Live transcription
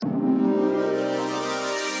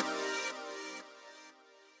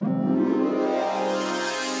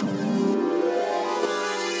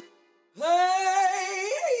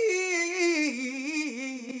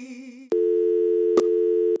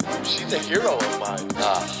hero of mine.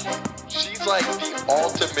 She's like the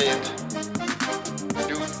ultimate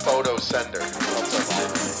nude photo sender.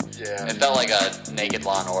 Yeah. It felt like a naked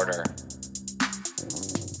Law and Order.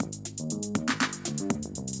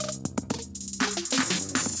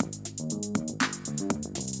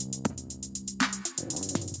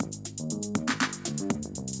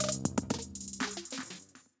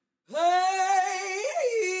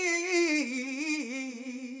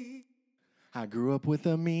 I grew up with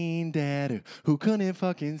a mean dad who couldn't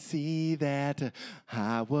fucking see that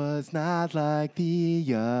I was not like the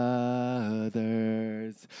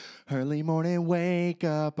others. Early morning wake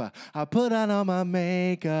up, I put on all my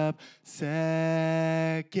makeup.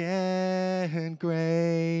 Second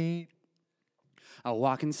grade. I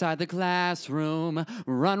walk inside the classroom,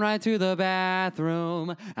 run right to the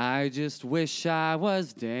bathroom. I just wish I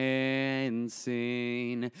was dancing.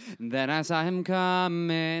 Then I saw him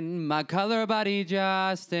coming, my color buddy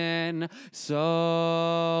Justin.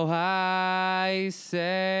 So I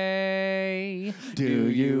say, do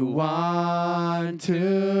you want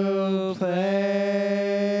to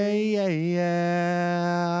play?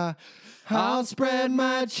 Yeah. I'll spread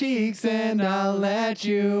my cheeks and I'll let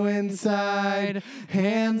you inside.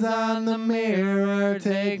 Hands on the mirror,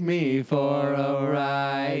 take me for a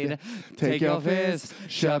ride. Take your fist,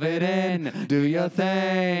 shove it in, do your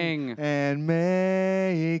thing, and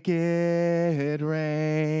make it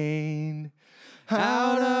rain.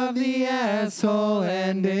 Out of the asshole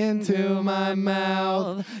and into my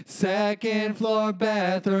mouth. Second floor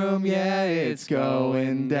bathroom, yeah, it's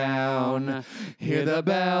going down. Hear the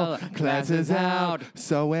bell, class is out,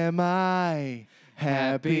 so am I.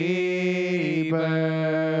 Happy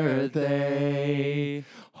birthday.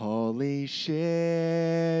 Holy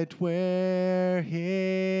shit, we're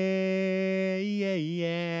here,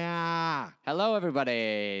 yeah. Hello,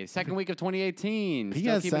 everybody. Second week of 2018.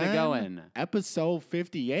 Still keeping it going. Episode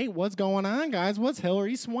 58. What's going on, guys? What's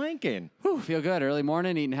Hillary swanking? Whew, feel good. Early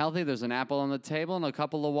morning, eating healthy. There's an apple on the table and a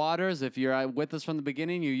couple of waters. If you're with us from the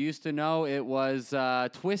beginning, you used to know it was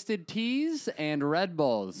Twisted Teas and Red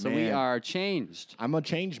Bulls. So we are changed. I'm a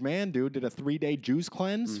changed man, dude. Did a 3-day juice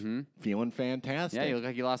cleanse. Feeling fantastic. Yeah, you look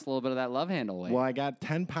like you lost a little bit of that love handle weight. Well, I got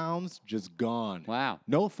 10 pounds just gone. Wow.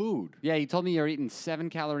 No food. Yeah, you told me you were eating 7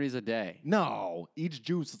 calories a day. No. Each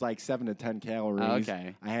juice is like 7 to 10 calories. Oh,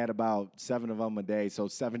 okay. I had about 7 of them a day, so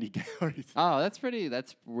 70 calories. Oh, that's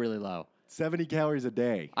really low. 70 calories a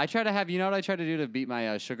day. I try to have, you know what I try to do to beat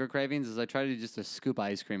my sugar cravings is I try to do just a scoop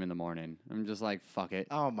ice cream in the morning. I'm just like, fuck it.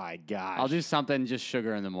 Oh, my gosh. I'll do something just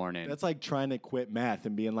sugar in the morning. That's like trying to quit meth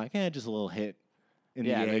and being like, just a little hit in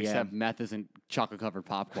the AM. Except meth isn't chocolate-covered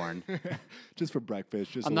popcorn. Just for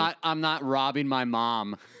breakfast. I'm not robbing my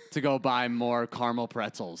mom to go buy more caramel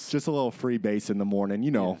pretzels. Just a little freebase in the morning.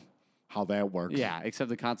 You know how that works. Yeah, except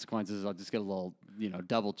the consequences is I'll just get a little,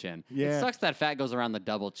 double chin. Yeah. It sucks that fat goes around the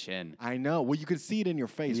double chin. I know. Well, you could see it in your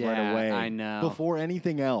face right away. I know. Before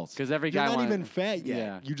anything else. Because every guy You're not even fat yet.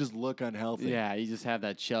 Yeah. You just look unhealthy. Yeah, you just have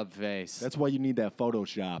that chub face. That's why you need that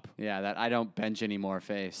Photoshop. Yeah, that I don't bench anymore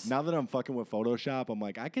face. Now that I'm fucking with Photoshop, I'm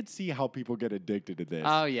like, I could see how people get addicted to this.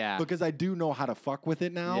 Oh, yeah. Because I do know how to fuck with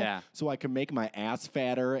it now. Yeah. So I can make my ass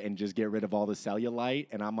fatter and just get rid of all the cellulite.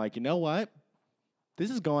 And I'm like, you know what? This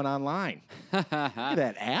is going online. Look at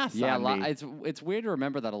that ass on me. It's weird to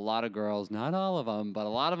remember that a lot of girls, not all of them, but a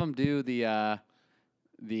lot of them do the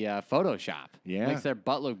Photoshop. Yeah. Makes their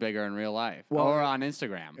butt look bigger in real life. Well, or on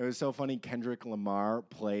Instagram. It was so funny. Kendrick Lamar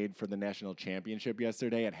played for the national championship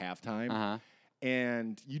yesterday at halftime. Uh-huh.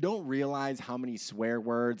 And you don't realize how many swear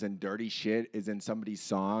words and dirty shit is in somebody's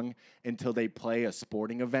song until they play a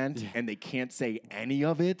sporting event and they can't say any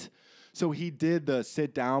of it. So he did the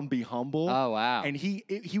sit down, be humble. Oh, wow. And he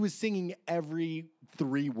was singing every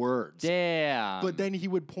 3 words. Yeah. But then he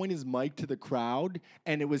would point his mic to the crowd,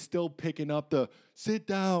 and it was still picking up the sit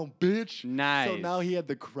down, bitch. Nice. So now he had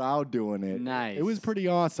the crowd doing it. Nice. It was pretty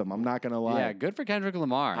awesome. I'm not going to lie. Yeah, good for Kendrick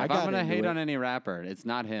Lamar. I If got I'm going to into hate it. on any rapper, it's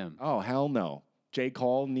not him. Oh, hell no. J.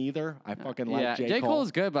 Cole, neither. I fucking like J. Cole. J.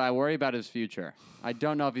 Cole's good, but I worry about his future. I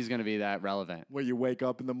don't know if he's going to be that relevant. Where you wake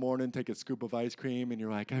up in the morning, take a scoop of ice cream, and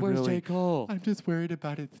you're like, Where's J. Cole? I'm just worried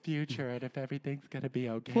about his future and if everything's going to be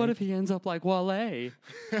okay. What if he ends up like Wale?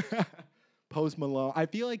 Post Malone. I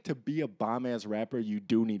feel like to be a bomb-ass rapper, you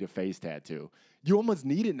do need a face tattoo. You almost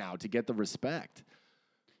need it now to get the respect.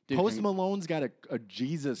 Dude, Post Malone's got a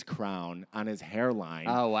Jesus crown on his hairline.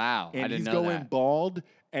 Oh, wow. And I didn't he's know going that. bald,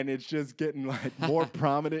 and it's just getting like more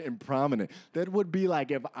prominent and prominent. That would be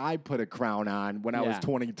like if I put a crown on when I was Yeah.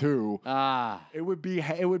 22.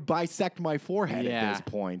 It would bisect my forehead at this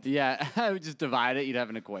point. Yeah, I would just divide it. You'd have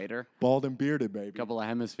an equator. Bald and bearded, baby. Couple of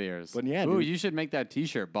hemispheres. But yeah, Ooh, dude. you should make that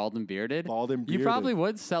T-shirt, bald and bearded. Bald and You bearded. probably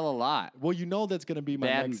would sell a lot. Well, you know that's gonna be my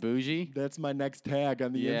Bad next. and bougie. That's my next tag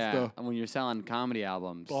on the Yeah, Insta. and when you're selling comedy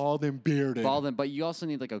albums. Bald and bearded. Bald and, but you also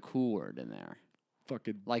need like a cool word in there.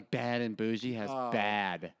 Fucking. Like bad and bougie has Oh.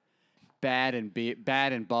 bad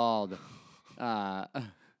and bald.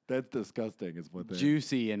 That's disgusting. Is what.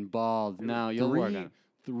 Juicy and bald. No, you'll work on it.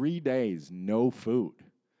 3 days, no food.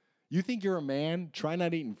 You think you're a man? Try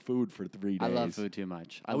not eating food for 3 days. I love food too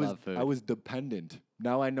much. I love food. I was dependent.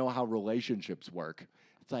 Now I know how relationships work.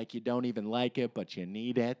 It's like you don't even like it, but you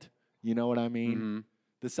need it. You know what I mean? Mm-hmm.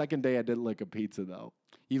 The second day I did lick a pizza, though.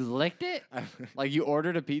 You licked it? Like you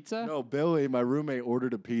ordered a pizza? No, Billy, my roommate,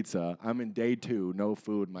 ordered a pizza. I'm in day 2, no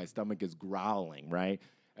food. My stomach is growling, right?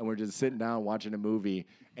 And we're just sitting down watching a movie,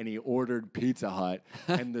 and he ordered Pizza Hut,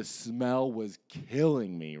 and the smell was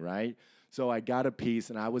killing me, right? So I got a piece,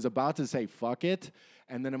 and I was about to say, fuck it.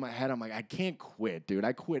 And then in my head, I'm like, I can't quit, dude.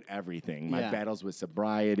 I quit everything. My Yeah. battles with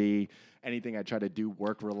sobriety, anything I try to do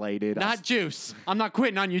work-related. Not Juice. I'm not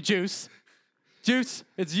quitting on you, Juice. Juice,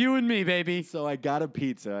 it's you and me, baby. So I got a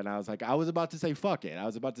pizza, and I was like, I was about to say, fuck it. I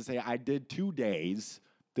was about to say, I did 2 days.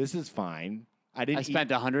 This is fine. I didn't I spent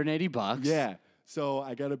 $180. Yeah. So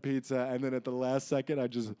I got a pizza, and then at the last second, I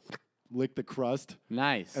just licked the crust.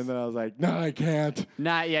 Nice. And then I was like, no, I can't.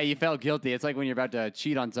 Yeah, you felt guilty. It's like when you're about to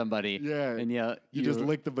cheat on somebody. Yeah. And You just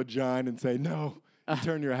lick the vagina and say, no. You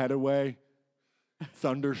turn your head away.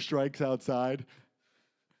 Thunder strikes outside.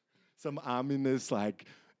 Some ominous, like,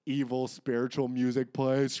 evil spiritual music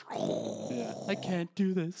plays. I can't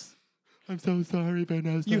do this. I'm so sorry,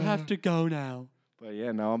 Vanessa. You have to go now. But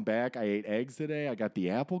yeah, now I'm back. I ate eggs today. I got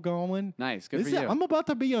the apple going. Nice. Good for you. I'm about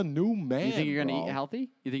to be a new man. You think you're going to bro. eat healthy?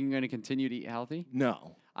 You think you're going to continue to eat healthy?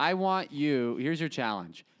 No. I want you. Here's your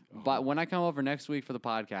challenge. But when I come over next week for the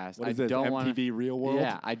podcast, What is I this, don't want MTV Real World?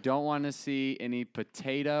 Yeah, I don't want to see any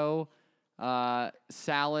potato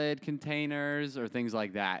salad containers or things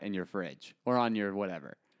like that in your fridge or on your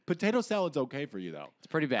whatever. Potato salad's okay for you, though. It's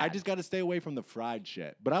pretty bad. I just got to stay away from the fried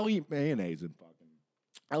shit. But I'll eat mayonnaise and fucking.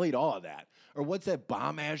 I'll eat all of that. Or what's that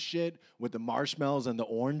bomb ass shit with the marshmallows and the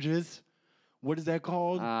oranges? What is that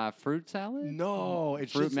called? Fruit salad? No,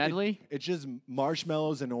 it's Fruit just medley? It's just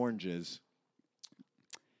marshmallows and oranges.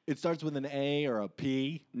 It starts with an A or a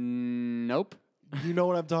P. Nope. You know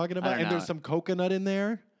what I'm talking about? don't And know. there's some coconut in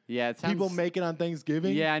there. Yeah, it sounds. People make it on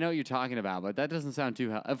Thanksgiving. Yeah, I know what you're talking about, but that doesn't sound too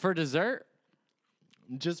healthy. For dessert?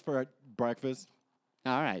 Just for breakfast.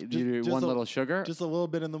 All right. Just- You do just one a- little sugar? Just a little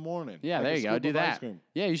bit in the morning. yeah, like there a you go. scoop Do of ice that. cream.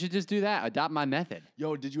 Yeah, you should just do that. Adopt my method.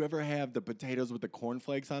 Yo, did you ever have the potatoes with the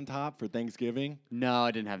cornflakes on top for Thanksgiving? No,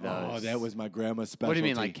 I didn't have those. Oh, that was my grandma's specialty. What do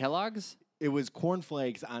you mean, like Kellogg's? It was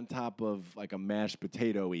cornflakes on top of like a mashed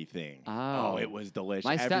potato-y thing. Oh. it was delicious.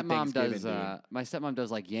 My Every stepmom Thanksgiving, does. dude. My stepmom does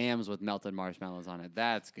like yams with melted marshmallows on it.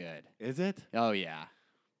 That's good. Is it Oh yeah.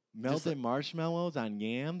 melted marshmallows on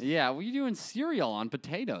yams? Yeah. Well, you're doing cereal on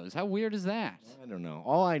potatoes. How weird is that? I don't know.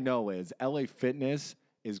 All I know is LA Fitness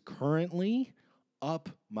is currently up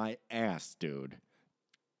my ass, dude.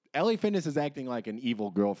 LA Fitness is acting like an evil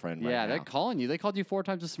girlfriend right Yeah, now. they're calling you. They called you 4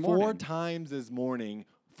 times this morning. 4 times this morning,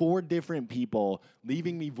 4 different people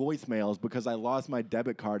leaving me voicemails because I lost my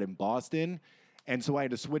debit card in Boston. And so I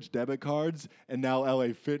had to switch debit cards. And now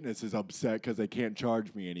LA Fitness is upset because they can't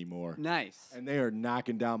charge me anymore. Nice. And they are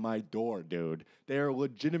knocking down my door, dude. They are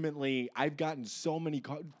legitimately, I've gotten so many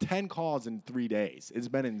 10 calls in 3 days. It's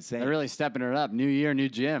been insane. They're really stepping it up. New year, new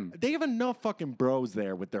gym. They have enough fucking bros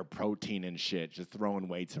there with their protein and shit, just throwing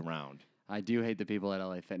weights around. I do hate the people at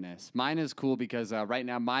LA Fitness. Mine is cool because right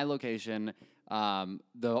now, my location,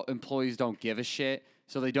 the employees don't give a shit.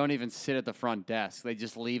 So they don't even sit at the front desk. They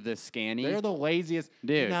just leave this scanny. They're the laziest.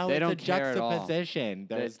 Dude, they don't it's a care at all. juxtaposition.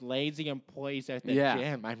 There's lazy employees at the Yeah.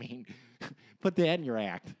 gym. I mean, put that in your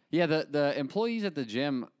act. Yeah, the employees at the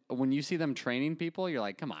gym, when you see them training people, you're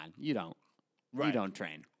like, come on, you don't. You Right. don't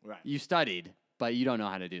train. Right. You studied, but you don't know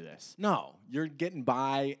how to do this. No, you're getting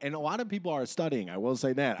by, and a lot of people are studying. I will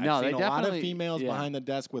say that. No, I've they seen a lot of definitely- females yeah. behind the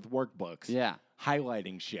desk with workbooks. Yeah.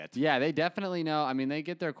 Highlighting shit. Yeah, they definitely know. I mean, they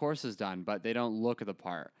get their courses done, but they don't look the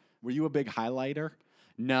part. Were you a big highlighter?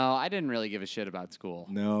 No, I didn't really give a shit about school.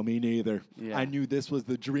 No, me neither. Yeah. I knew this was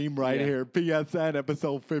the dream right Yeah. here. PSN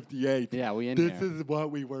episode 58. Yeah, we in This here. is what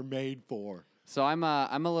we were made for. So I'm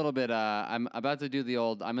a little bit I'm about to do the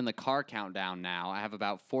old I'm in the car countdown now. I have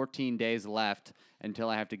about 14 days left until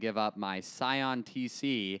I have to give up my Scion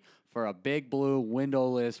TC for a big blue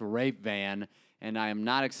windowless rape van and I am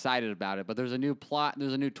not excited about it. But there's a new plot,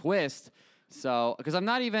 there's a new twist. So, because I'm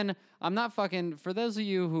not fucking, for those of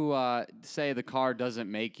you who say the car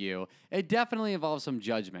doesn't make you, it definitely involves some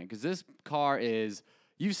judgment, because this car is,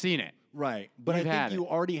 you've seen it. Right. But You've I had think you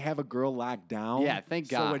already have a girl locked down. Yeah, thank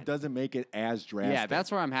So God. it doesn't make it as drastic. Yeah,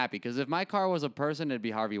 that's where I'm happy, because if my car was a person, it'd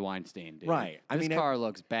be Harvey Weinstein, dude. Right. I This mean, car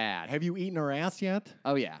looks bad. Have you eaten her ass yet?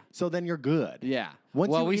 Oh, yeah. So then you're good. Yeah.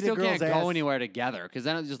 Once well, you we eat a still girl's can't ass- go anywhere together, because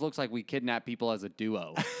then it just looks like we kidnap people as a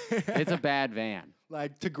duo. It's a bad van.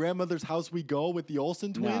 Like to grandmother's house we go with the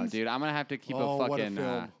Olsen twins? No, dude, I'm gonna have to keep Oh, a what a fucking.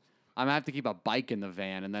 film. I'm gonna have to keep a bike in the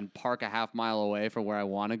van and then park a half mile away from where I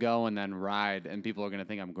want to go and then ride, and people are gonna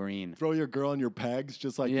think I'm green. Throw your girl in your pegs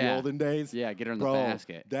just like the Yeah. olden days? Yeah, get her in Bro, the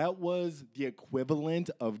basket. that was the equivalent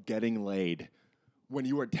of getting laid. When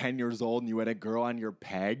you were 10 years old and you had a girl on your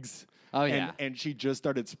pegs. Oh, yeah. And she just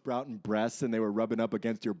started sprouting breasts and they were rubbing up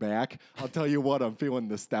against your back. I'll tell you what, I'm feeling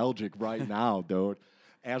nostalgic right now, dude.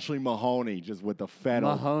 Ashley Mahoney, just with the fettle.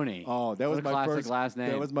 Mahoney. Oh, that What was a my classic first last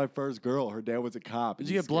name. That was my first girl. Her dad was a cop. Did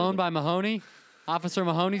you get blown by Mahoney? Officer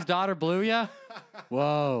Mahoney's daughter blew ya?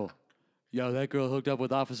 Whoa. Yo, that girl hooked up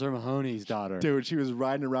with Officer Mahoney's daughter. Dude, she was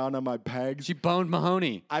riding around on my pegs. She boned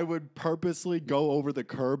Mahoney. I would purposely go over the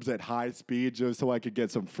curbs at high speed just so I could get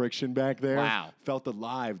some friction back there. Wow. Felt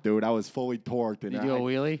alive, dude. I was fully torqued. And Did you do a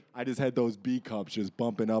wheelie? I just had those B cups just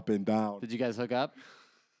bumping up and down. Did you guys hook up?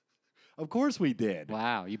 Of course we did.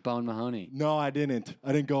 Wow, you boned Mahoney. No, I didn't.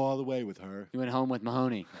 I didn't go all the way with her. You went home with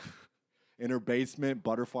Mahoney. In her basement,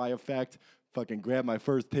 butterfly effect. Fucking grabbed my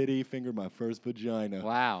first titty, fingered my first vagina.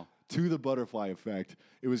 Wow. To the butterfly effect.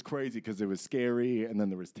 It was crazy because it was scary and then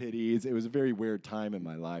there was titties. It was a very weird time in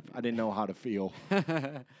my life. I didn't know how to feel.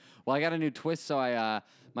 Well, I got a new twist. So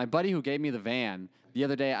my buddy who gave me the van the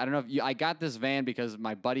other day, I don't know if I got this van because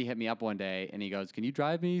my buddy hit me up one day and he goes, "Can you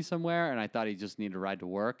drive me somewhere?" And I thought he just needed a ride to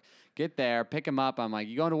work. Get there, pick him up. I'm like,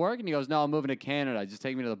 "You going to work?" And he goes, "No, I'm moving to Canada. Just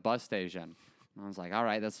take me to the bus station." And I was like, "All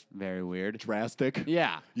right, that's very weird." Drastic.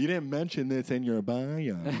 Yeah. You didn't mention this in your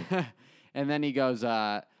bio. And then he goes,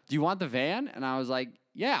 "Do you want the van?" And I was like,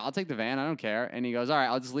 "Yeah, I'll take the van. I don't care." And he goes, "All right,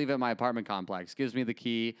 I'll just leave it at my apartment complex." Gives me the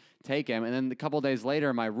key, take him. And then a couple days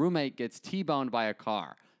later, my roommate gets T-boned by a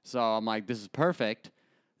car. So I'm like, this is perfect.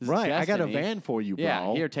 This is Right, I got a destiny. van for you, bro.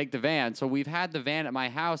 Yeah, here, take the van. So we've had the van at my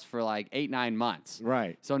house for like 8-9 months.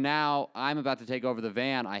 Right. So now I'm about to take over the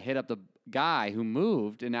van. I hit up the guy who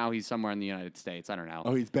moved, and now he's somewhere in the United States. I don't know.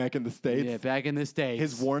 Oh, he's back in the States? Yeah, back in the States.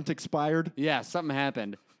 His warrant expired? Yeah, something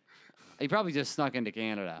happened. He probably just snuck into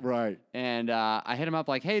Canada. Right. And I hit him up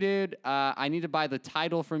like, "Hey, dude, I need to buy the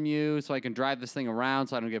title from you so I can drive this thing around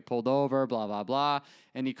so I don't get pulled over, blah, blah, blah."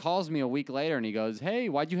 And he calls me a week later and he goes, "Hey,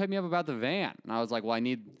 why'd you hit me up about the van?" And I was like, "Well,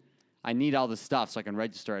 I need all the stuff so I can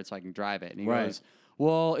register it so I can drive it." And he Right. goes,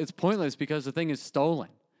 "Well, it's pointless because the thing is stolen."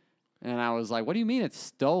 And I was like, "What do you mean it's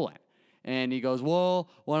stolen?" And he goes, "Well,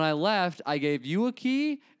 when I left, I gave you a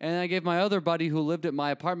key, and I gave my other buddy who lived at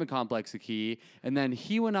my apartment complex a key, and then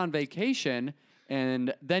he went on vacation,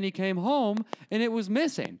 and then he came home, and it was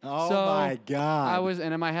missing." Oh, so my God.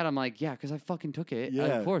 and in my head, I'm like, "Yeah, because I fucking took it. Yeah.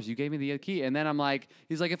 Of course, you gave me the key." And then I'm like,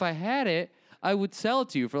 he's like, "If I had it, I would sell it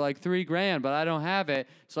to you for like $3,000, but I don't have it."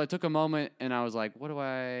 So I took a moment, and I was like, "What do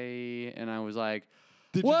I?" And I was like,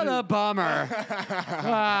 Did you "What do- a bummer."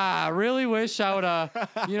 I really wish I would have,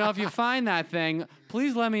 if you find that thing,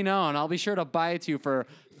 please let me know, and I'll be sure to buy it to you for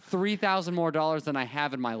 $3,000 more than I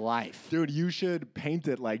have in my life. Dude, you should paint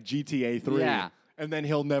it like GTA 3. Yeah. And then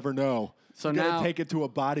he'll never know. So you gotta now- take it to a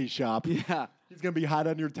body shop. Yeah. He's going to be hot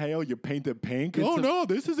on your tail. You paint it pink. It's Oh, a- no,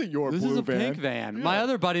 this isn't your This blue is a van. pink van. Yeah. My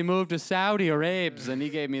other buddy moved to Saudi Arabia, and he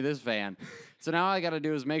gave me this van. So now all I got to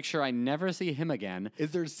do is make sure I never see him again.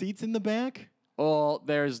 Is there seats in the back? Well,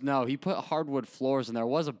 he put hardwood floors, and there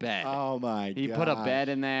was a bed. Oh, my God. He put a bed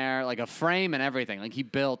in there, like a frame and everything. Like he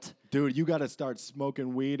built, Dude, you got to start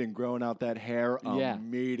smoking weed and growing out that hair Yeah.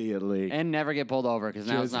 immediately. and never get pulled over because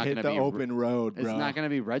now it's Just not hit going to the be open road, bro. It's not going to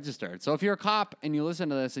be registered. So if you're a cop and you listen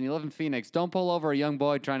to this and you live in Phoenix, don't pull over a young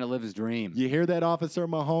boy trying to live his dream. You hear that, Officer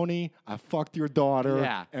Mahoney? I fucked your daughter,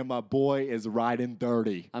 Yeah. and my boy is riding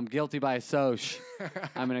dirty. I'm guilty by Soch.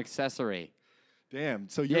 I'm an accessory. Damn.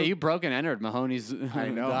 So Yeah, you broke and entered Mahoney's I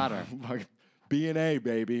know. daughter. B&A,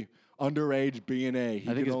 baby. Underage B&A.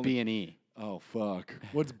 I think it's B&E. Oh, fuck.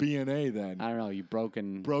 What's B&A then? I don't know. You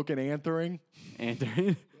broken Broken answering?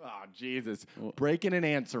 and Oh, Jesus. Breaking and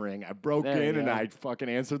answering. I broke There you in and go. I fucking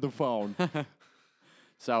answered the phone.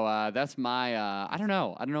 So that's my. I don't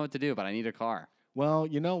know. I don't know what to do, but I need a car. Well,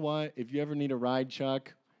 you know what? If you ever need a ride,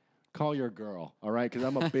 Chuck, call your girl, all right? Because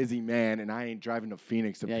I'm a busy man and I ain't driving to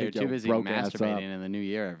Phoenix to Yeah, you're pick too your busy broke ass up. masturbating in the new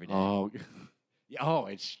year every day. Oh, oh,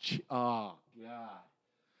 it's oh God.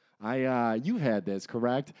 You had this,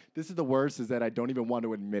 correct? This is the worst, is that I don't even want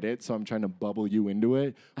to admit it, so I'm trying to bubble you into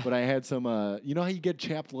it. But I had some, you know how you get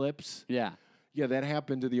chapped lips? Yeah. Yeah, that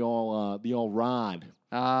happened to the old Rod.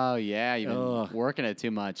 Oh, yeah. You've been working it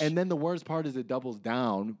too much. And then the worst part is it doubles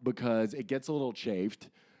down because it gets a little chafed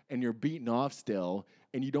and you're beaten off still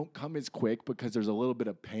and you don't come as quick because there's a little bit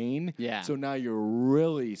of pain. Yeah. So now you're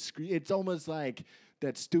really it's almost like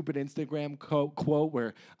that stupid Instagram quote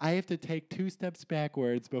where I have to take 2 steps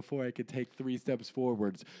backwards before I could take 3 steps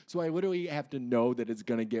forwards. So I literally have to know that it's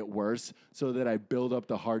going to get worse so that I build up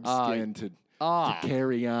the hard skin to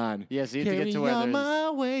carry on. Yeah, so you have to get to where Carry on there's... my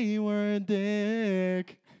wayward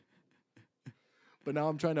dick. But now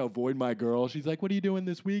I'm trying to avoid my girl. She's like, "What are you doing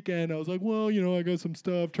this weekend?" I was like, "Well, I got some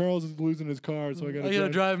stuff. Charles is losing his car, so I got to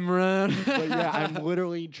drive him around." But yeah, I'm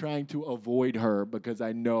literally trying to avoid her because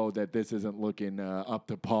I know that this isn't looking up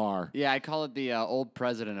to par. Yeah, I call it the old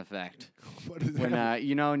president effect. What is When that?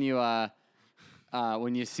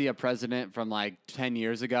 when you see a president from like 10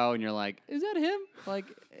 years ago and you're like, is that him? Like,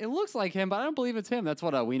 it looks like him, but I don't believe it's him. That's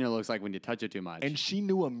what a wiener looks like when you touch it too much. And she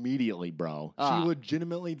knew immediately, bro. She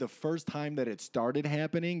legitimately, the first time that it started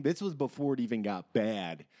happening, this was before it even got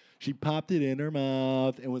bad. She popped it in her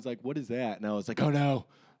mouth and was like, "What is that?" And I was like, "Oh no."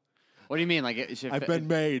 What do you mean? Like I've been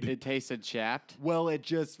made. It tasted chapped? Well,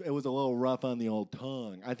 it was a little rough on the old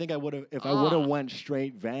tongue. I think I would have, if I would have went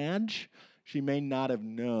straight vag, she may not have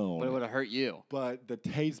known. But it would have hurt you. But the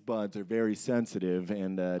taste buds are very sensitive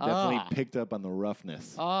and definitely picked up on the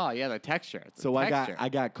roughness. Oh, yeah, the texture. So I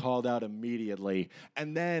got called out immediately.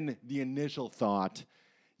 And then the initial thought,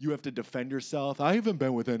 you have to defend yourself. I haven't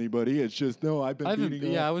been with anybody. It's just, no, I've been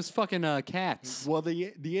beating I was fucking cats. Well,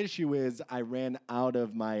 the issue is I ran out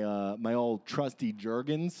of my my old trusty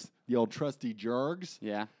Jergens, the old trusty Jergs.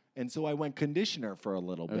 Yeah. And so I went conditioner for a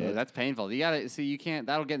little bit. That's painful. You gotta see. You can't.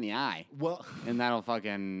 That'll get in the eye. Well, and that'll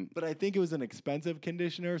fucking. But I think it was an expensive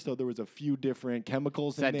conditioner, so there was a few different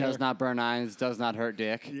chemicals in there. That there. does not burn eyes. Does not hurt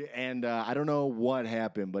dick. Yeah, and I don't know what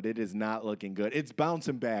happened, but it is not looking good. It's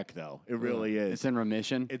bouncing back though. It really is. It's in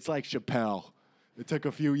remission. It's like Chappelle. It took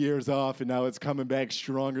a few years off, and now it's coming back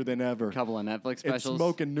stronger than ever. A couple of Netflix specials. It's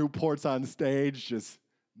smoking Newports on stage, just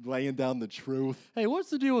laying down the truth. Hey, what's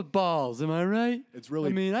the deal with balls? Am I right? It's really.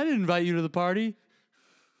 I mean, I didn't invite you to the party.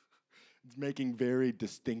 It's making very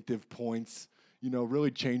distinctive points. Really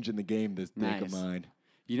changing the game. This dick of mine.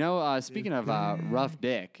 Speaking of rough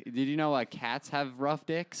dick, did you know cats have rough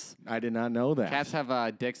dicks? I did not know that. Cats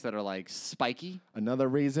have dicks that are like spiky. Another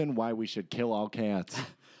reason why we should kill all cats.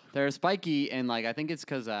 They're spiky, and like I think it's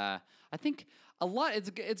because I think. A lot.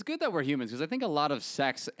 It's good that we're humans because I think a lot of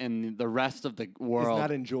sex in the rest of the world is not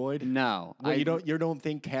enjoyed. No, well, you don't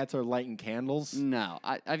think cats are lighting candles? No,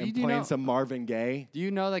 playing some Marvin Gaye. Do you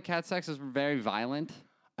know that cat sex is very violent?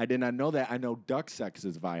 I did not know that. I know duck sex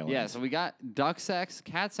is violent. Yeah, so we got duck sex.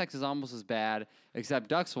 Cat sex is almost as bad, except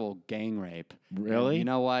ducks will gang rape. Really? And you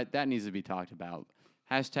know what? That needs to be talked about.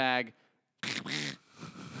 Hashtag.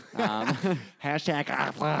 Hashtag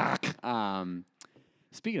Affleck.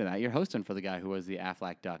 Speaking of that, you're hosting for the guy who was the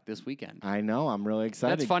Affleck duck this weekend. I know. I'm really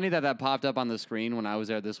excited. That's funny that popped up on the screen when I was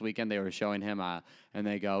there this weekend. They were showing him, and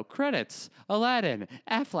they go, credits, Aladdin,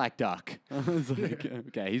 Affleck duck. I was like,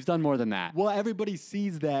 okay, he's done more than that. Well, everybody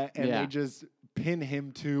sees that, and they just pin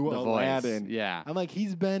him to the Aladdin. Voice. Yeah. I'm like,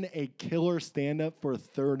 he's been a killer stand-up for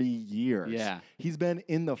 30 years. Yeah. He's been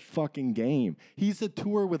in the fucking game. He's a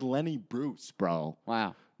tour with Lenny Bruce, bro.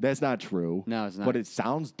 Wow. That's not true. No, it's not. But it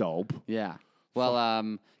sounds dope. Yeah.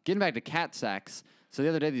 Well, getting back to cat sex. So the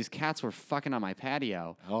other day, these cats were fucking on my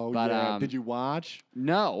patio. Oh, but, yeah. Did you watch?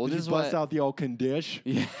 No. Well, Did this you bust is out the old condish?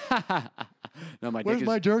 Yeah. No, Where's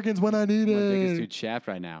my Jergens when I need it? My dick is too chapped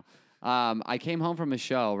right now. I came home from a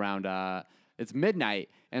show around, it's midnight,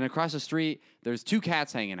 and across the street, there's 2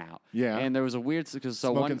 cats hanging out. Yeah. And there was a weird...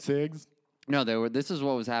 Smoking cigs? No, this is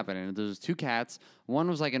what was happening. There was 2 cats. One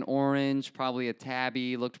was like an orange, probably a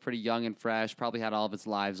tabby, looked pretty young and fresh, probably had all of its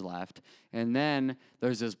lives left. And then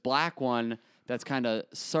there's this black one that's kind of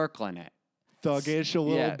circling it. Thuggish a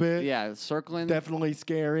little bit. Yeah, circling. Definitely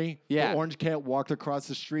scary. Yeah. The orange cat walked across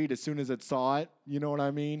the street as soon as it saw it. You know what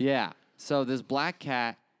I mean? Yeah. So this black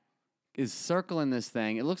cat is circling this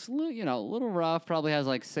thing. It looks, a little rough. Probably has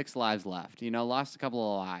like 6 lives left. Lost a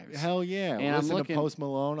couple of lives. Hell yeah. And Listen to Post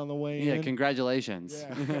Malone on the way in. Yeah, congratulations.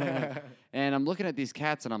 Yeah. And I'm looking at these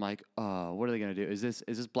cats, and I'm like, oh, what are they going to do? Is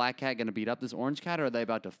this black cat going to beat up this orange cat, or are they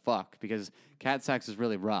about to fuck? Because cat sex is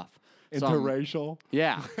really rough. Interracial?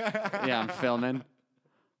 Yeah. Yeah, I'm filming.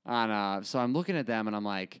 So I'm looking at them, and I'm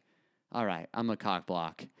like, all right, I'm a cock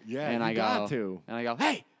block. Yeah, and you I got to. And I go,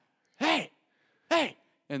 hey.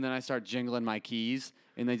 And then I start jingling my keys,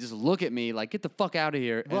 and they just look at me like, get the fuck out of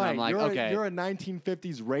here. And Right, I'm like, okay. You're a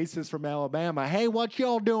 1950s racist from Alabama. Hey, what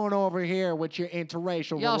y'all doing over here with your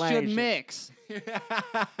interracial Y'all should relations? mix.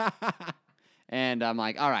 And I'm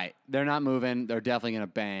like, all right, they're not moving. They're definitely going to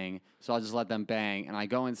bang. So I'll just let them bang. And I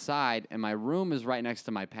go inside, and my room is right next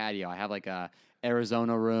to my patio. I have like a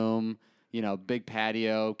Arizona room, you know, big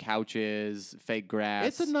patio, couches, fake grass.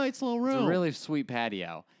 It's a nice little room. It's a really sweet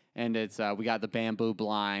patio. And it's we got the bamboo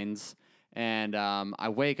blinds. And I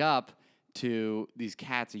wake up to these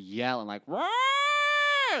cats yelling like, "Roar!"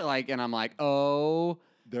 And I'm like, oh,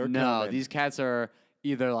 They're no. coming. These cats are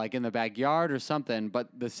either like in the backyard or something, but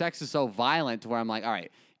the sex is so violent to where I'm like, all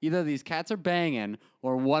right, either these cats are banging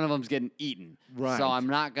or one of them's getting eaten. Right. So I'm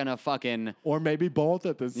not going to fucking... Or maybe both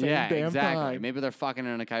at the same damn exactly. time. Maybe they're fucking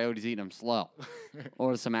and a coyote's eating them slow.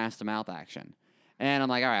 Or some ass-to-mouth action. And I'm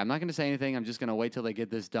like, all right, I'm not going to say anything. I'm just going to wait till they get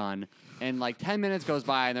this done. And like 10 minutes goes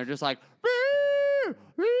by, and they're just like...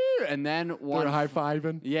 And then one... They're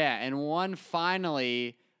high-fiving. Yeah, and one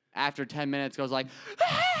finally, after 10 minutes, goes like...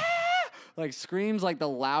 like screams like the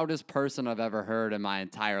loudest person I've ever heard in my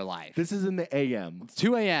entire life. This is in the AM. It's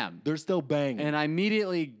 2 a.m. They're still banging. And I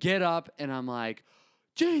immediately get up and I'm like,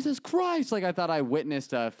 Jesus Christ. Like I thought I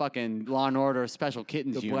witnessed a fucking Law and Order Special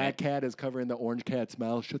Kittens the unit. black cat is covering the orange cat's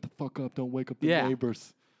mouth. Shut the fuck up. Don't wake up the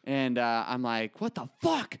neighbors. And I'm like, what the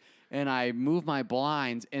fuck? And I move my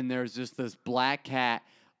blinds and there's just this black cat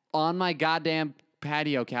on my goddamn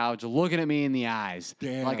patio couch looking at me in the eyes.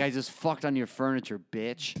 Damn. Like I just fucked on your furniture,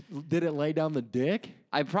 bitch. Did it lay down the dick?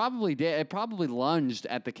 I probably did. It probably lunged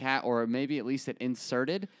at the cat, or maybe at least it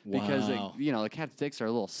inserted because Wow. the cat's dicks are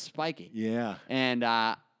a little spiky. Yeah. And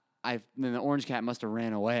then the orange cat must have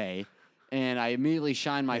ran away, and I immediately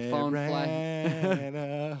shined my phone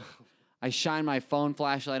flash. I shine my phone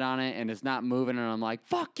flashlight on it, and it's not moving, and I'm like,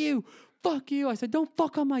 "Fuck you, fuck you!" I said, "Don't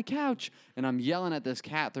fuck on my couch," and I'm yelling at this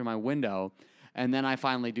cat through my window. And then I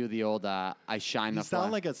finally do the old, I shine You the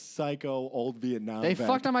sound like a psycho old Vietnam They vet.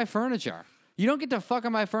 fucked on my furniture. You don't get to fuck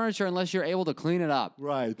on my furniture unless you're able to clean it up.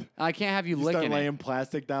 Right. I can't have you You start licking laying it.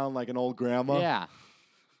 plastic down like an old grandma. Yeah.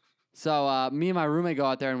 So me and my roommate go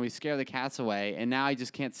out there and we scare the cats away, and now I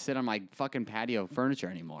just can't sit on my fucking patio furniture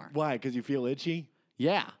anymore. Why? Because you feel itchy?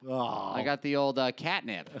 Yeah. Oh. I got the old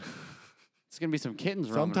catnip. It's going to be some kittens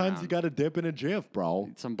roaming Sometimes around. you got to dip in a jiff, bro.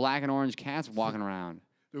 Some black and orange cats walking around.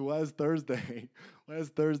 It was Thursday.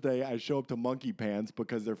 Last Thursday, I show up to Monkey Pants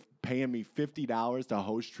because they're paying me $50 to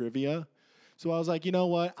host trivia. So I was like, you know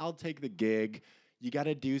what? I'll take the gig. You got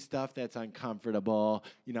to do stuff that's uncomfortable.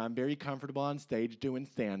 You know, I'm very comfortable on stage doing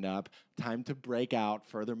stand-up. Time to break out,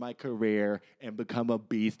 further my career, and become a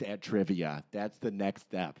beast at trivia. That's the next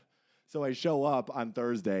step. So I show up on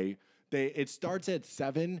Thursday. It starts at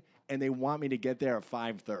 7, and they want me to get there at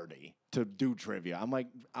 5:30 to do trivia. I'm like,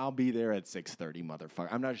 I'll be there at 6:30, motherfucker.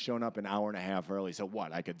 I'm not showing up an hour and a half early. So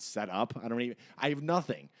what? I could set up? I have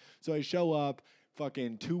nothing. So I show up,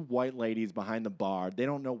 fucking 2 white ladies behind the bar. They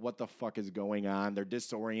don't know what the fuck is going on. They're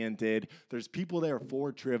disoriented. There's people there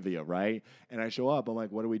for trivia, right? And I show up. I'm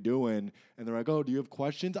like, what are we doing? And they're like, oh, do you have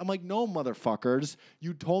questions? I'm like, no, motherfuckers.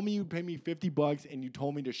 You told me you'd pay me $50 and you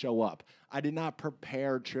told me to show up. I did not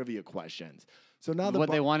prepare trivia questions. So now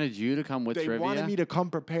They wanted you to come with they trivia? wanted me to come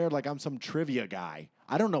prepared like I'm some trivia guy.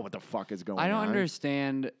 I don't know what the fuck is going on. I don't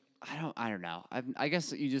understand. I don't know. I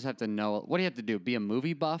guess you just have to know. What do you have to do? Be a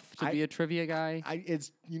movie buff to be a trivia guy?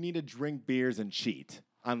 You need to drink beers and cheat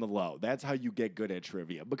on the low. That's how you get good at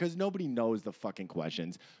trivia because nobody knows the fucking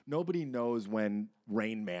questions. Nobody knows when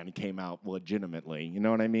Rain Man came out legitimately. You know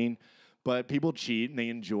what I mean? But people cheat and they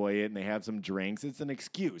enjoy it and they have some drinks. It's an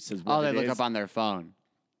excuse. They look up on their phone.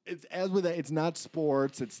 It's as with that. It's not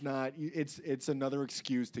sports. It's not. It's another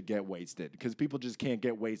excuse to get wasted because people just can't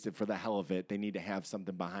get wasted for the hell of it. They need to have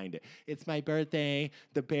something behind it. It's my birthday.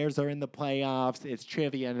 The Bears are in the playoffs. It's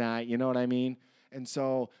trivia night. You know what I mean? And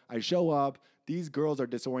so I show up. These girls are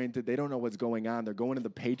disoriented. They don't know what's going on. They're going to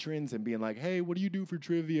the patrons and being like, hey, what do you do for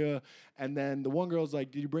trivia? And then the one girl's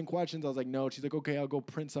like, did you bring questions? I was like, no. She's like, okay, I'll go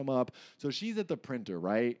print some up. So she's at the printer,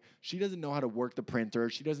 right? She doesn't know how to work the printer.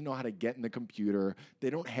 She doesn't know how to get in the computer.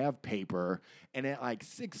 They don't have paper. And at like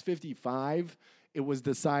 6:55, it was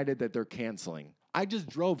decided that they're canceling. I just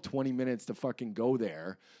drove 20 minutes to fucking go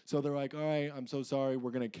there. So they're like, all right, I'm so sorry.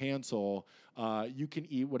 We're going to cancel. You can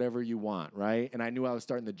eat whatever you want, right? And I knew I was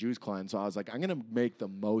starting the juice cleanse. So I was like, I'm going to make the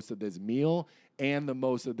most of this meal and the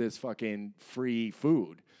most of this fucking free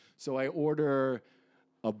food. So I order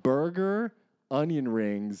a burger, onion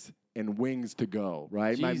rings, and wings to go,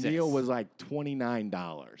 right? Jesus. My meal was like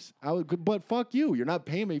 $29. But fuck you. You're not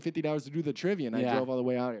paying me $50 to do the trivia, and I drove all the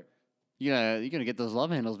way out here. You're gonna get those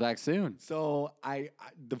love handles back soon. So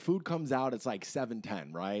the food comes out, it's like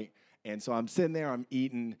 7:10, right? And so I'm sitting there, I'm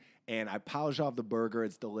eating, and I polish off the burger,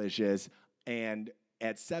 it's delicious. And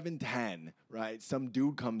at 7:10, right, some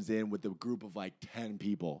dude comes in with a group of like 10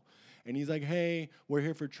 people. And he's like, hey, we're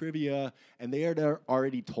here for trivia. And they had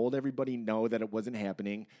already told everybody no, that it wasn't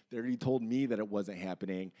happening. They already told me that it wasn't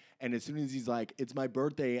happening. And as soon as he's like, it's my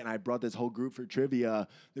birthday and I brought this whole group for trivia,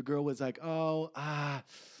 the girl was like,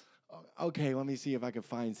 okay, let me see if I can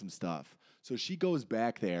find some stuff. So she goes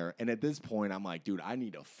back there, and at this point, I'm like, dude, I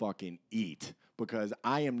need to fucking eat because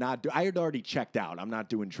I am not. I had already checked out. I'm not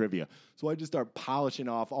doing trivia, so I just start polishing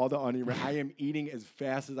off all the onion. I am eating as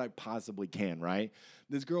fast as I possibly can. Right?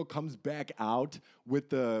 This girl comes back out with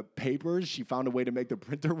the papers. She found a way to make the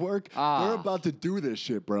printer work. They're about to do this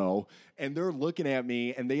shit, bro, and they're looking at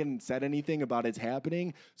me, and they hadn't said anything about it's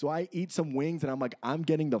happening. So I eat some wings, and I'm like, I'm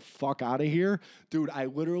getting the fuck out of here, dude. I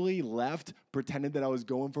literally left, pretended that I was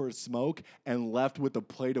going for a smoke, and left with a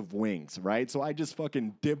plate of wings, right? So I just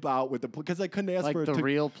fucking dip out with because I couldn't ask for the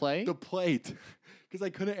real plate? The plate. Because I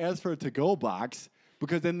couldn't ask for a to-go box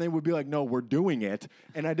because then they would be like, no, we're doing it.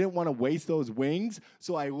 And I didn't want to waste those wings.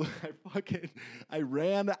 So I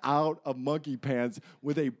ran out of Monkey Pants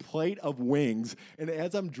with a plate of wings. And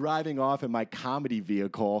as I'm driving off in my comedy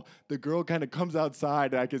vehicle, the girl kind of comes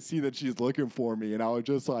outside and I can see that she's looking for me. And I was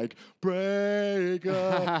just like, break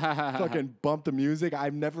up. Fucking bump the music.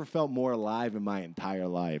 I've never felt more alive in my entire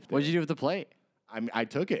life. What'd you do with the plate? I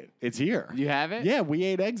took it. It's here. You have it? Yeah, we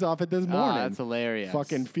ate eggs off it this morning. Oh, that's hilarious.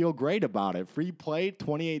 Fucking feel great about it. Free plate,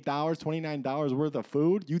 $28, $29 worth of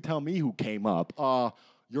food. You tell me who came up.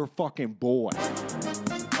 Your fucking boy.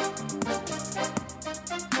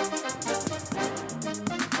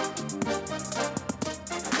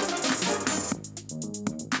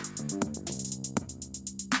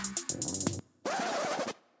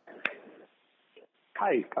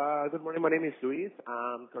 Hi, good morning. My name is Luis.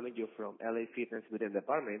 I'm calling you from LA Fitness within the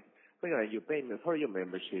department regarding your payment for your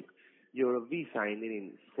membership. Your visa ending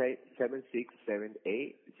in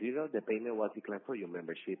 76780, the payment was declined for your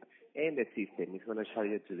membership, and the system is going to charge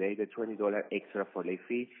you today the $20 extra for late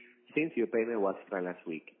fee since your payment was declined last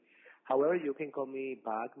week. However, you can call me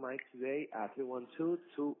back, Mike, today at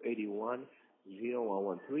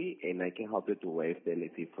 312-281-0113, and I can help you to waive the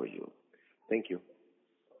late fee for you. Thank you.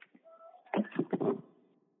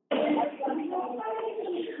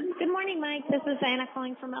 Good morning, Mike. This is Anna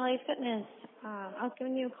calling from LA Fitness. I was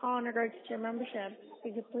giving you a call in regards to your membership. If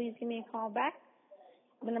you could please give me a call back.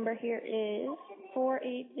 The number here is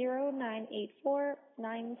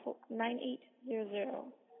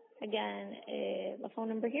 480-984-9800. Again, the phone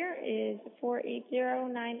number here is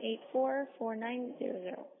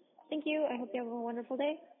 480-984-4900. Thank you. I hope you have a wonderful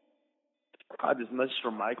day. Hi, this message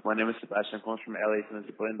from Mike. My name is Sebastian. I'm calling from LA Fitness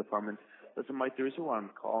Department. Listen, Mike, the reason why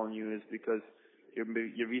I'm calling you is because your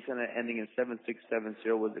visa ending in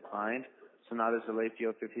 7670 was declined. So now there's a late fee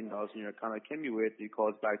of $15 in your account. I can be with you. Call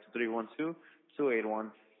us back to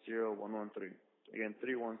 312-281-0113. Again,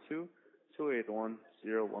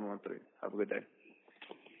 312-281-0113. Have a good day.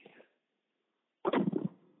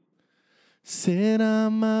 Sit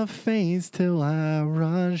on my face till I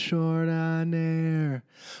run short on air.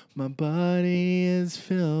 My buddy is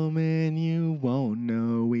filming, you won't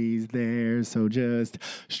know he's there. So just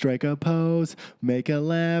strike a pose, make a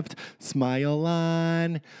left, smile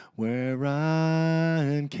on. We're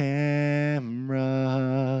on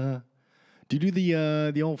camera. Do you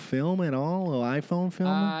do the old film at all? iPhone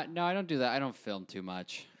filming? No, I don't do that. I don't film too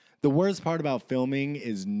much. The worst part about filming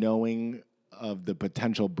is knowing of the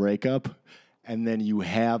potential breakup, and then you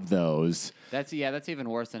have those. That's even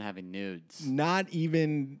worse than having nudes. Not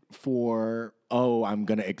even for, I'm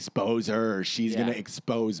going to expose her or she's going to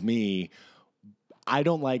expose me. I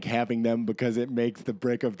don't like having them because it makes the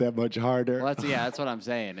breakup that much harder. Well, that's what I'm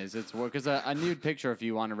saying. Is it's because a nude picture, if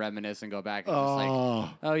you want to reminisce and go back, it's just like,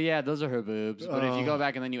 oh yeah, those are her boobs. But if you go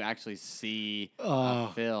back and then you actually see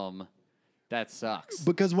a film, that sucks.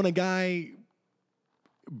 Because when a guy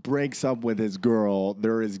breaks up with his girl,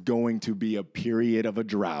 there is going to be a period of a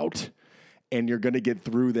drought, and you're going to get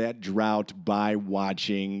through that drought by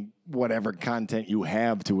watching whatever content you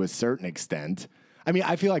have to a certain extent. I mean,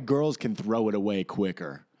 I feel like girls can throw it away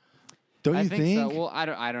quicker. Don't you think? So. Well, I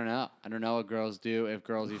don't know. I don't know what girls do, if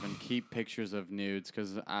girls even keep pictures of nudes,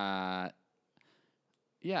 because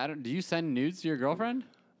do you send nudes to your girlfriend?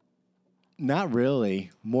 Not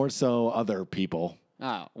really. More so other people.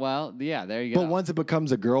 Oh, well, yeah, there you go. But once it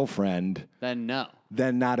becomes a girlfriend, then no.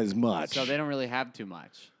 Then not as much. So they don't really have too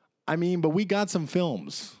much. I mean, but we got some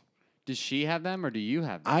films. Does she have them or do you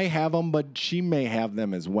have them? I have them, but she may have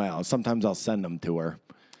them as well. Sometimes I'll send them to her.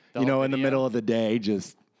 you know, whole in the video? middle of the day,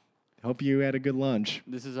 just hope you had a good lunch.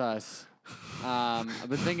 This is us. I've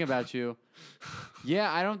been thinking about you.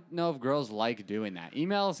 Yeah, I don't know if girls like doing that.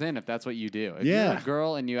 Email us in if that's what you do. If you're Yeah. a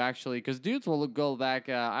girl and you actually, because dudes will go back.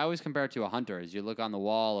 I always compare it to a hunter. As you look on the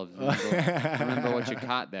wall of remember what you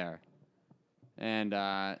caught there, and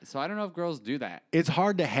so I don't know if girls do that. It's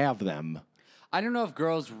hard to have them. I don't know if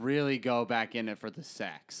girls really go back in it for the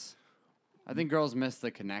sex. I think girls miss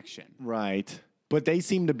the connection. Right. But they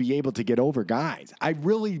seem to be able to get over guys. I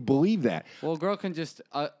really believe that. Well, a girl can just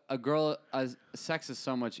sex is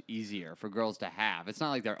so much easier for girls to have. It's not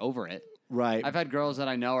like they're over it. Right. I've had girls that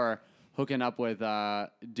I know are hooking up with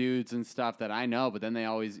dudes and stuff that I know, but then they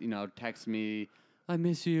always, text me, "I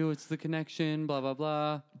miss you. It's the connection." Blah blah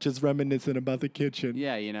blah. Just reminiscing about the kitchen.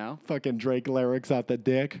 Yeah, Fucking Drake lyrics out the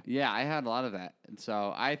dick. Yeah, I had a lot of that, and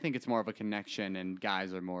so I think it's more of a connection, and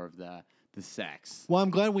guys are more of the sex. Well, I'm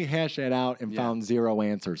glad we hashed that out and Yeah. found zero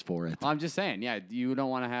answers for it. I'm just saying, yeah, you don't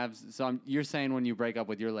want to have. So you're saying when you break up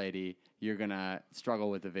with your lady, you're gonna struggle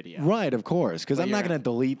with the video. Right, of course, because Well, I'm not you're- going to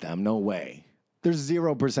delete them. No way. There's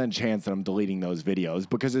 0% chance that I'm deleting those videos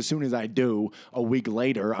because as soon as I do, a week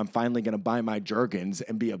later, I'm finally going to buy my Jergens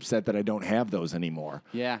and be upset that I don't have those anymore.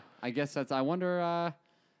 Yeah, I guess that's. I wonder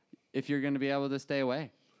if you're gonna be able to stay away.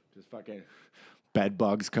 Just fucking bed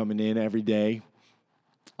bugs coming in every day.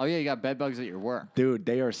 Oh yeah, you got bed bugs at your work. Dude,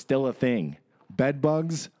 they are still a thing. Bed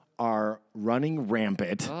bugs are running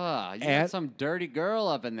rampant Ah, you At- got some dirty girl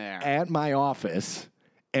up in there. at my office,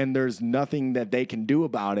 and there's nothing that they can do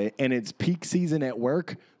about it. And it's peak season at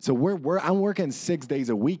work, so I'm working 6 days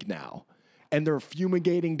a week now, and they're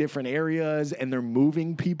fumigating different areas, and they're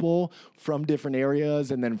moving people from different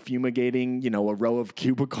areas, and then fumigating, a row of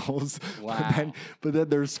cubicles. Wow. but then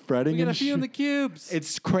they're spreading. We got a and few in the shit. cubes.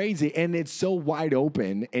 It's crazy, and it's so wide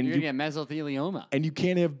open, and You're you gonna get mesothelioma. and you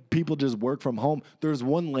can't have people just work from home. There's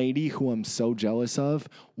one lady who I'm so jealous of.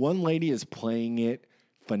 One lady is playing it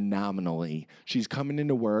phenomenally. She's coming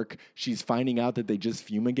into work. She's finding out that they just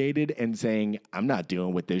fumigated and saying, "I'm not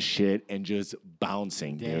dealing with this shit," and just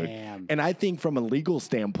bouncing, dude. Damn. And I think from a legal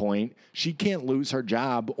standpoint, she can't lose her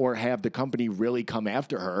job or have the company really come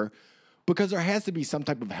after her. Because there has to be some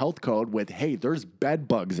type of health code with, hey, there's bed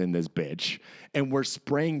bugs in this bitch, and we're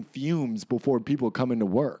spraying fumes before people come into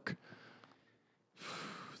work.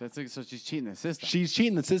 So she's cheating the system. She's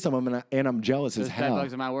cheating the system, and I'm jealous There's as bed hell.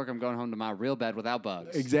 bugs in my work. I'm going home to my real bed without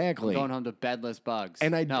bugs. Exactly. I'm going home to bedless bugs.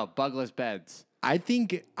 And no bugless beds. I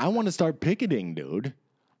think I want to start picketing, dude.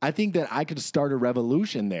 I think that I could start a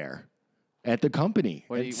revolution there at the company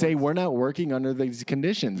What do and you- say what's- we're not working under these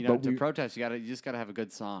conditions. You know, but to protest, you just gotta have a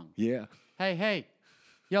good song. yeah. Hey,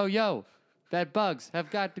 yo, bed bugs have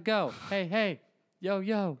got to go. Hey,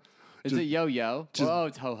 yo. Is it yo? Oh,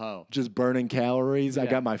 it's ho. Just burning calories. I Yeah.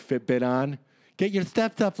 got my Fitbit on. Get your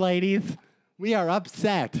steps up, ladies. We are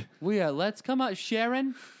upset. Let's come out,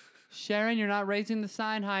 Sharon. Sharon, you're not raising the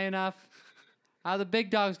sign high enough. How the big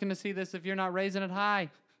dog's gonna see this if you're not raising it high?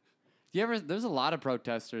 There's a lot of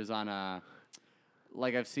protesters on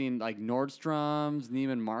like I've seen like Nordstrom's,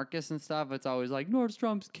 Neiman Marcus and stuff. It's always like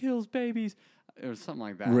Nordstrom's kills babies or something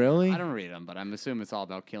like that. Really? I don't read them, but I'm assuming it's all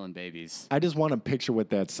about killing babies. I just want a picture with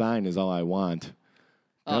that sign is all I want.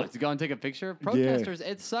 Oh, to go and take a picture? Protesters,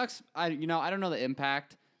 it sucks. I don't know the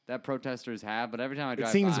impact that protesters have, but every time I drive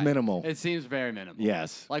seems by, minimal. It seems very minimal.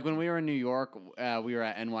 Yes. Like when we were in New York, we were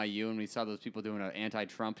at NYU and we saw those people doing an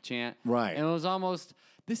anti-Trump chant. Right. And it was almost,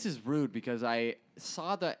 this is rude because I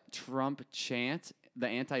saw the Trump chant, the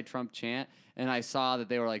anti-Trump chant, and I saw that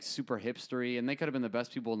they were like super hipstery and they could have been the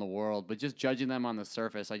best people in the world, but just judging them on the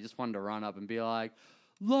surface, I just wanted to run up and be like,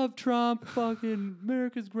 love Trump, fucking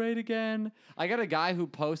America's great again. I got a guy who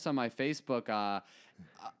posts on my Facebook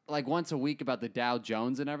like once a week about the Dow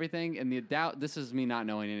Jones and everything. And the Dow, this is me not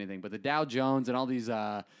knowing anything, but the Dow Jones and all these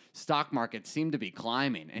stock markets seem to be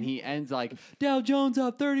climbing. And he ends like, Dow Jones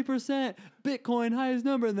up 30%, Bitcoin highest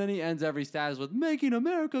number. And then he ends every status with making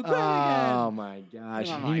America great again. Oh my gosh.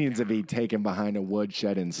 Oh he my needs to be taken behind a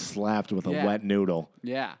woodshed and slapped with a Yeah. wet noodle.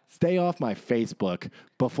 Yeah. Stay off my Facebook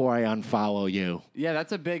before I unfollow you. Yeah,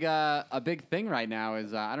 that's a big thing right now.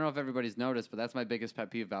 Is I don't know if everybody's noticed, but that's my biggest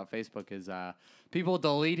pet peeve about Facebook is people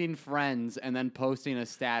deleting friends and then posting a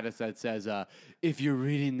status that says, "If you're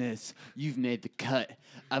reading this, you've made the cut.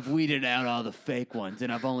 I've weeded out all the fake ones,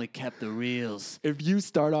 and I've only kept the reals." If you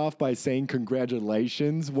start off by saying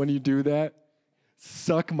congratulations when you do that,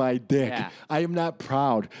 Suck my dick. Yeah. I am not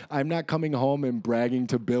proud. I'm not coming home and bragging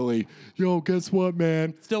to Billy, yo, guess what,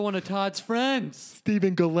 man? Still one of Todd's friends.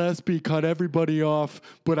 Stephen Gillespie cut everybody off,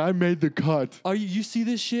 but I made the cut. You see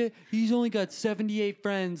this shit? He's only got 78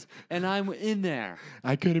 friends, and I'm in there.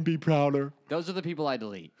 I couldn't be prouder. Those are the people I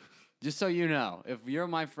delete. Just so you know, if you're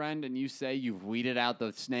my friend and you say you've weeded out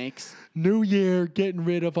those snakes, New year, getting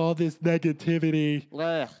rid of all this negativity.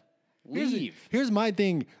 ugh, leave. Here's my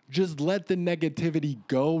thing. Just let the negativity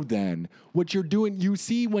go then. What you're doing, you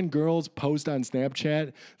see when girls post on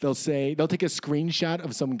Snapchat, they'll take a screenshot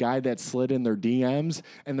of some guy that slid in their DMs,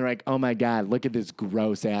 and they're like, oh my God, look at this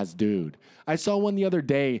gross ass dude. I saw one the other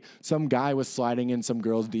day, some guy was sliding in some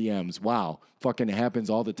girl's DMs. Wow, fucking happens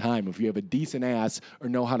all the time. If you have a decent ass or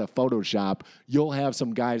know how to Photoshop, you'll have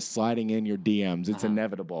some guys sliding in your DMs. It's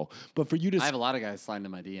inevitable. But for you to I have a lot of guys sliding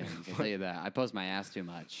in my DMs. I'll tell you that. I post my ass too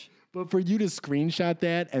much. But for you to screenshot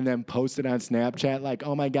that and then post it on Snapchat, like,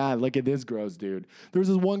 oh my God, look at this gross dude. There was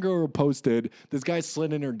this one girl who posted, this guy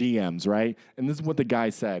slid in her DMs, right? And this is what the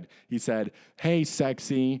guy said. He said, hey,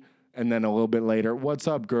 sexy. And then a little bit later, what's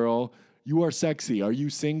up, girl? You are sexy. Are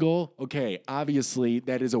you single? Okay, obviously,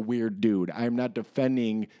 that is a weird dude. I am not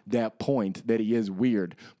defending that point that he is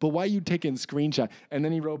weird. But why are you taking screenshot? And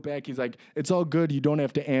then he wrote back, he's like, it's all good. You don't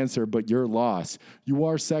have to answer, but your loss. You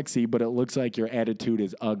are sexy, but it looks like your attitude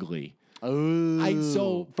is ugly. Oh.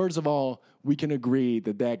 So, first of all, we can agree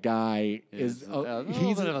that guy is a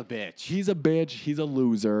he's bit of a bitch. He's a bitch. He's a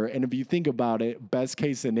loser. And if you think about it, best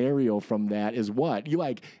case scenario from that is what? You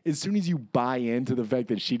like, as soon as you buy into the fact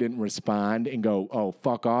that she didn't respond and go, oh,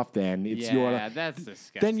 fuck off then. It's your. That's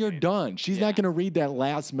disgusting. Then you're done. She's not going to read that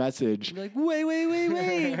last message. You're like,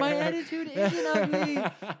 wait. My attitude isn't ugly.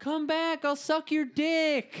 Come back. I'll suck your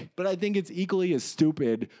dick. But I think it's equally as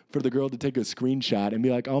stupid for the girl to take a screenshot and be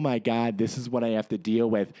like, oh my God, this is what I have to deal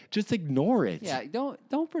with. Just ignore it. Yeah,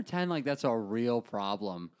 don't pretend like that's a real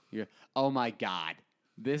problem. Oh my God,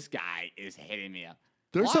 this guy is hitting me up.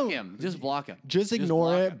 Block him. Just block him. Just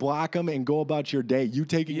ignore it, block him, and go about your day. You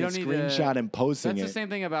taking a screenshot and posting That's it. the same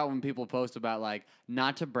thing about when people post about, like,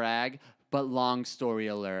 not to brag, but long story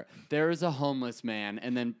alert. There is a homeless man,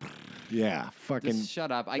 and then yeah, fucking just shut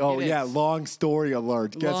up. Long story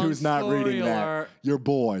alert. Guess Long who's not story reading alert. that? Your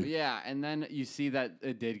boy. Yeah, and then you see that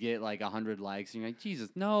it did get like 100 likes, and you're like, Jesus,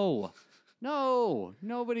 no,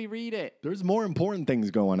 nobody read it. There's more important things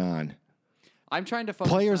going on. I'm trying to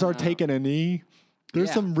focus Players on, are taking a knee.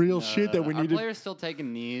 There's some real shit that we need to. Are players still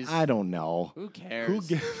taking knees? I don't know. Who cares? Who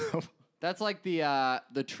gives a That's like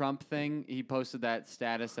the Trump thing. He posted that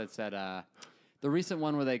status that said the recent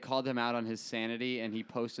one where they called him out on his sanity, and he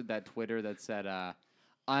posted that Twitter that said,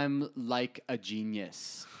 "I'm like a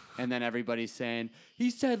genius," and then everybody's saying he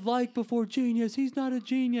said like before genius. He's not a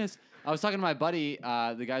genius. I was talking to my buddy,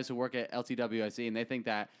 the guys who work at LTWIC, and they think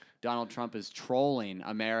that Donald Trump is trolling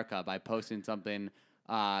America by posting something.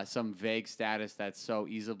 Some vague status that's so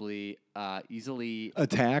easily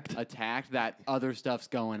attacked that other stuff's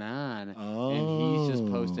going on, and he's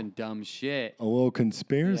just posting dumb shit. A little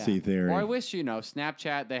conspiracy theory. Or I wish,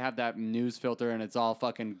 Snapchat, they have that news filter and it's all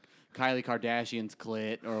fucking Kylie Kardashian's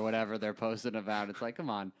clit or whatever they're posting about. It's like, come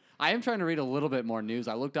on. I am trying to read a little bit more news.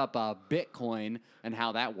 I looked up Bitcoin and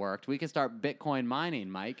how that worked. We can start Bitcoin mining,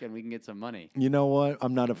 Mike, and we can get some money. You know what?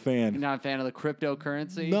 I'm not a fan. You're not a fan of the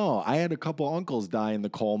cryptocurrency? No, I had a couple uncles die in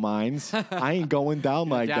the coal mines. I ain't going down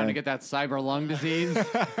like down that. to get that cyber lung disease.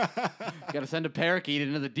 Got to send a parakeet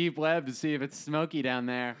into the deep web to see if it's smoky down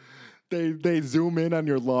there. They zoom in on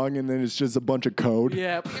your lung and then it's just a bunch of code.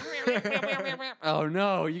 Yeah. Oh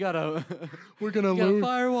no, We're gonna lose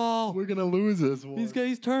firewall. We're gonna lose this one.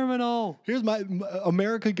 He's terminal. Here's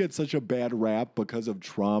America gets such a bad rap because of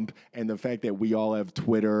Trump and the fact that we all have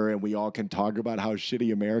Twitter and we all can talk about how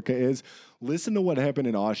shitty America is. Listen to what happened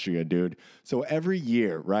in Austria, dude. So every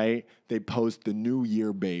year, right, they post the New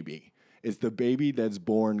Year baby. It's the baby that's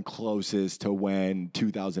born closest to when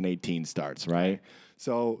 2018 starts, right?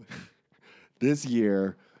 So this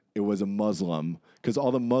year, it was a Muslim, because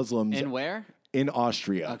all the Muslims... In where? In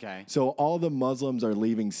Austria. Okay. So all the Muslims are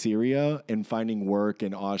leaving Syria and finding work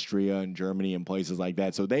in Austria and Germany and places like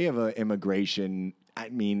that. So they have an immigration,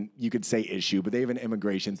 you could say issue, but they have an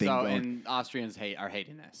immigration thing going. And Austrians are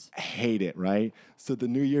hating this. Hate it, right? So the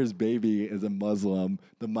New Year's baby is a Muslim.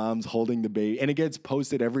 The mom's holding the baby. And it gets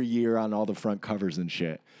posted every year on all the front covers and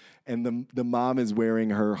shit. And the mom is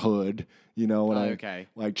wearing her hood,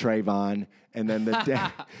 like Trayvon, and then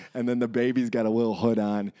the baby's got a little hood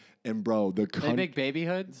on, and bro, they make baby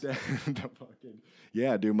hoods.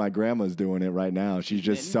 Yeah, dude, my grandma's doing it right now. She's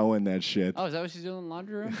just sewing that shit. Oh, is that what she's doing in the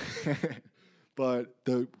laundry room? But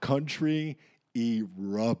the country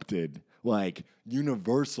erupted. like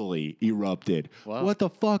universally erupted. Whoa. What the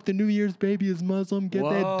fuck? The New Year's baby is Muslim? Get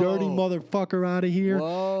that dirty Whoa. motherfucker out of here.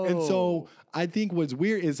 Whoa. And so I think what's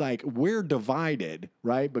weird is like we're divided,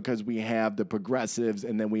 right? Because we have the progressives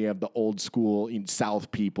and then we have the old school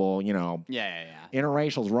South people, Yeah.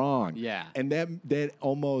 interracial's wrong. Yeah. And that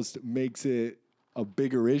almost makes it a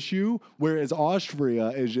bigger issue, whereas Austria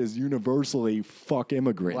is just universally fuck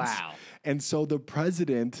immigrants. Wow. And so the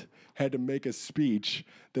president had to make a speech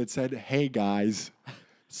that said, hey guys,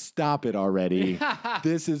 stop it already.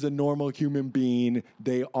 This is a normal human being.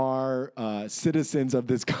 They are citizens of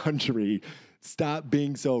this country. Stop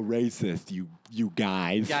being so racist, you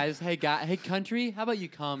guys. Guys, hey country, how about you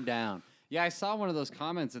calm down? Yeah, I saw one of those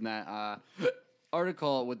comments in that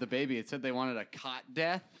article with the baby. It said they wanted a cot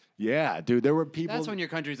death. Yeah, dude, there were people. That's when your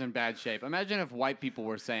country's in bad shape. Imagine if white people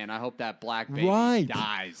were saying, I hope that black baby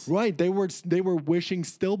dies. Right. They were wishing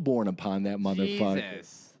stillborn upon that motherfucker.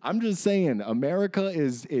 Jesus. I'm just saying, America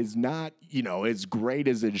is not, as great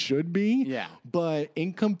as it should be. Yeah. But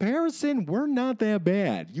in comparison, we're not that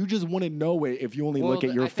bad. You just wouldn't know it if you only look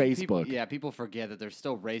at your I think Facebook. People forget that there's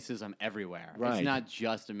still racism everywhere. Right. It's not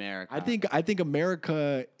just America. I think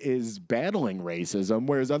America is battling racism,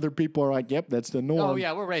 whereas other people are like, yep, that's the norm. Oh,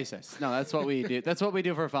 yeah, we're racist. No, that's what we do. That's what we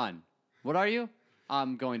do for fun. What are you?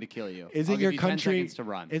 I'm going to kill you. Isn't I'll your give you 10 country seconds to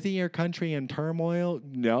run. Isn't your country in turmoil?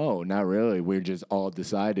 No, not really. We're just all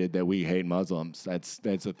decided that we hate Muslims. That's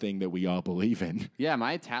a thing that we all believe in. Yeah,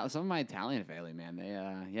 some of my Italian family, man, they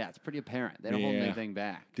it's pretty apparent. They don't hold anything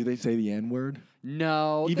back. Do they say the N-word?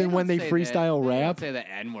 No. Even when they freestyle rap? They don't say the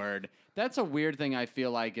N-word. That's a weird thing I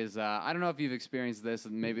feel like is, I don't know if you've experienced this,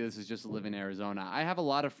 and maybe this is just living in Arizona. I have a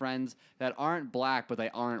lot of friends that aren't black, but they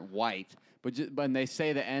aren't white. But when they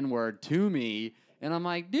say the N-word to me, and I'm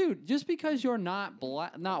like, dude, just because you're not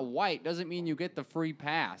white doesn't mean you get the free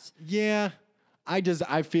pass. Yeah.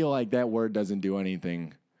 I feel like that word doesn't do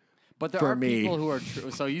anything. But there for are me. people who are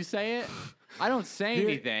so you say it? I don't say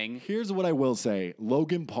anything. Here's what I will say.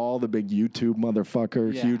 Logan Paul, the big YouTube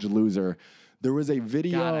motherfucker, Yeah. huge loser. There was a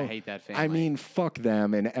video. God, I hate that family. I mean, fuck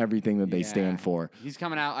them and everything that they stand for. He's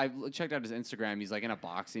coming out. I checked out his Instagram. He's like in a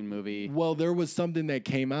boxing movie. Well, there was something that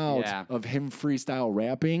came out of him freestyle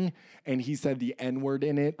rapping, and he said the N-word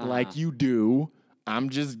in it, like you do. I'm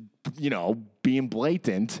just, being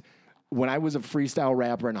blatant. When I was a freestyle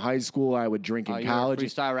rapper in high school, I would drink in college.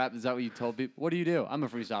 Freestyle rap? Is that what you told people? What do you do? I'm a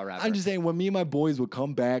freestyle rapper. I'm just saying, when me and my boys would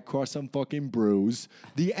come back, cross some fucking brews,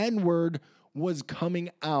 the N-word was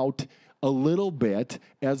coming out a little bit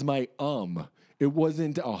as my It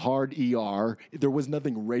wasn't a hard ER. There was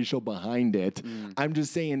nothing racial behind it. I'm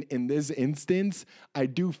just saying, in this instance, I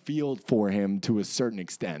do feel for him to a certain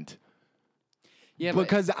extent. Yeah,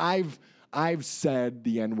 because I've said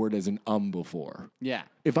the N-word as an before. Yeah.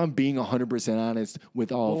 If I'm being 100% honest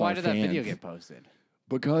with all of our fans. Why did that video get posted?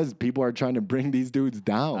 Because people are trying to bring these dudes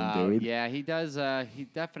down, dude. Yeah, he does. He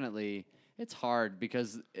definitely. It's hard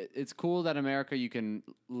because it's cool that America you can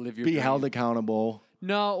live your be dream. held accountable.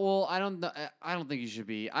 No, well, I don't think you should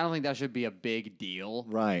be. I don't think that should be a big deal.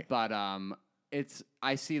 Right. But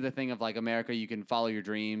I see the thing of like America, you can follow your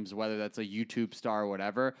dreams, whether that's a YouTube star or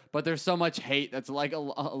whatever. But there's so much hate that's like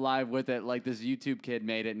alive with it. Like this YouTube kid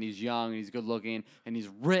made it, and he's young, and he's good looking, and he's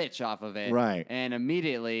rich off of it. Right. And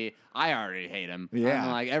immediately, I already hate him. Yeah.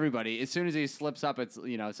 I'm like everybody. As soon as he slips up, it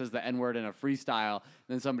says the N-word in a freestyle.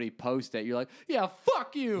 Then somebody posts it. You're like, yeah,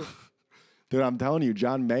 fuck you. Dude, I'm telling you,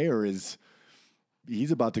 John Mayer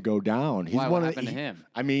he's about to go down. He's Why? one What of happened to him?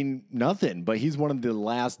 I mean, nothing, but he's one of the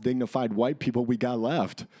last dignified white people we got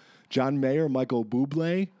left. John Mayer, Michael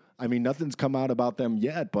Bublé. I mean, nothing's come out about them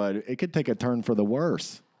yet, but it could take a turn for the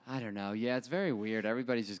worse. I don't know. Yeah, it's very weird.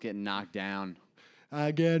 Everybody's just getting knocked down.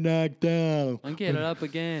 I get knocked down. I'm getting up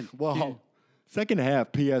again. Well, second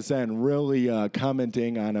half, PSN really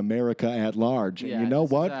commenting on America at large. Yeah, and you know this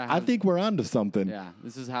is, what? how- I think we're onto something. Yeah,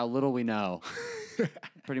 this is how little we know.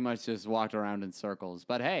 Pretty much just walked around in circles.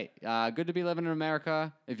 But hey, good to be living in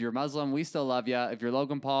America. If you're Muslim, we still love you. If you're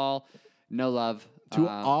Logan Paul, no love. To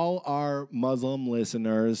all our Muslim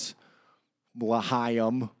listeners,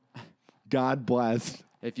 L'chaim, God bless.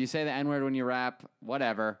 If you say the N-word when you rap,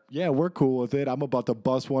 whatever. Yeah, we're cool with it. I'm about to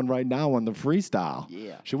bust one right now on the freestyle.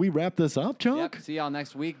 Yeah. Should we wrap this up, Chuck? Yep, see y'all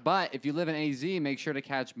next week. But if you live in AZ, make sure to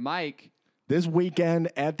catch Mike. This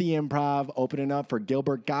weekend at the Improv, opening up for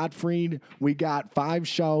Gilbert Gottfried. We got 5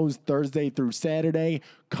 shows Thursday through Saturday.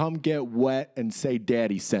 Come get wet and say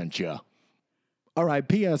Daddy sent you. All right,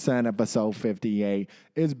 PSN episode 58.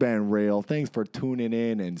 It's been real. Thanks for tuning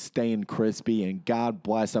in and staying crispy. And God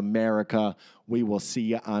bless America. We will see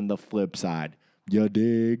you on the flip side. You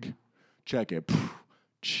dig? Check it.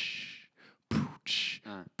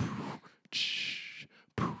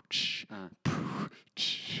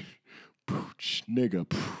 Nigga.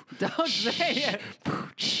 Don't say it.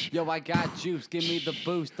 Yo, I got juice, give me the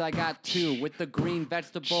boost. I got two with the green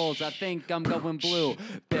vegetables. I think I'm going blue.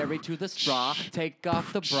 Berry to the straw, take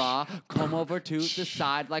off the bra, come over to the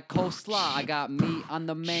side like coleslaw. I got meat on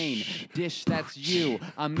the main dish, that's you.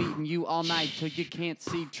 I'm eating you all night till you can't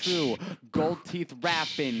see true. Gold teeth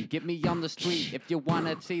rapping, get me on the street. If you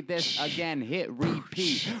wanna see this again, hit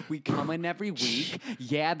repeat. We coming every week,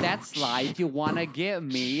 yeah, that's live. If you wanna get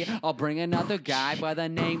me, I'll bring another guy by the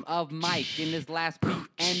name of Mike. In his last beat,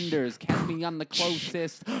 Enders. Catch me on the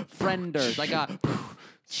closest frienders. I got.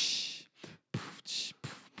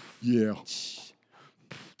 Yeah.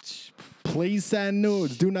 Please send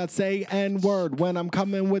nudes. Do not say N-word when I'm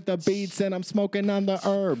coming with the beats and I'm smoking on the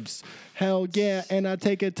herbs. Hell yeah, and I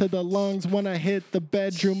take it to the lungs when I hit the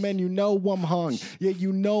bedroom and you know I'm hung. Yeah,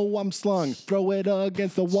 you know I'm slung. Throw it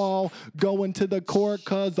against the wall, going to the court,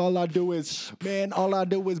 cause all I do is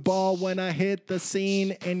ball when I hit the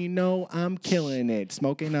scene and you know I'm killing it.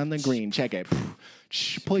 Smoking on the green. Check it.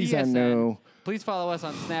 Please send new. Please follow us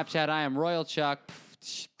on Snapchat. I am Royal Chuck.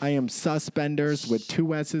 I am Suspenders with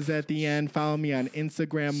 2 S's at the end. Follow me on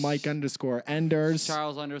Instagram, Mike_Enders.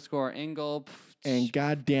 Charles_Ingle. And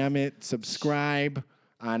God damn it, subscribe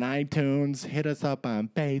on iTunes. Hit us up on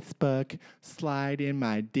Facebook. Slide in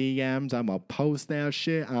my DMs. I'm going to post that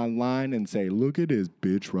shit online and say, look at this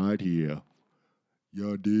bitch right here.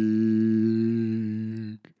 Ya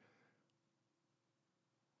dig?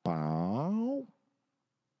 Bow?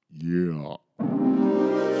 Yeah.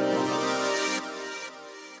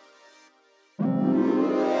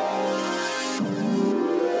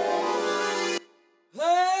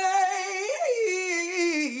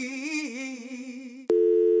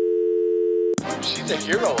 She's a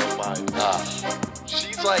hero of mine.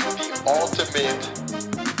 She's like the ultimate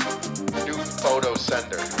nude photo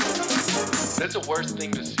sender. That's the worst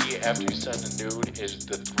thing to see after you send a nude is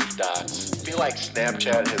the 3 dots. I feel like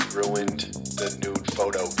Snapchat has ruined the nude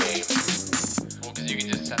photo game. Well, because you can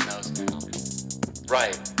just send those now.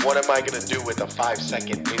 Right. What am I gonna do with a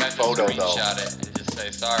 5-second nude photo though? Screenshot it and just say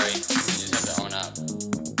sorry. You just have to own up.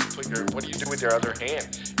 What do you do with your other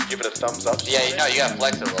hand? Give it a thumbs up? Yeah, you know, you gotta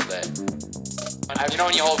flex it a little bit. You know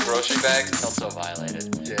when you hold grocery bags, it felt so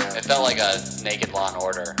violated. Yeah. It felt like a naked Law and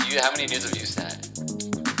Order. How many nudes have you sent?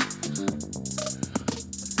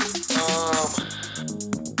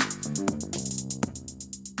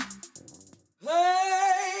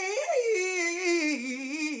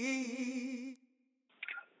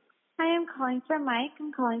 Hi, I'm calling for Mike.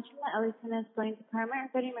 I'm calling from the LA Fitness Billing Department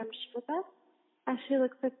regarding membership with us. Actually,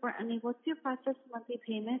 looks like we're unable to process monthly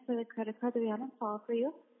payment for the credit card that we have on file for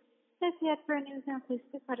you. If you had for any reason replace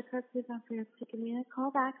the credit card, please don't forget to give me a call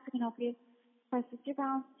back so I can help you process your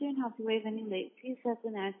balance due and help you waive any late fees that's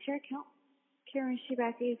an add to your account. Currency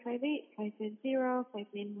back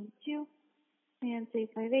 858-550-5912 and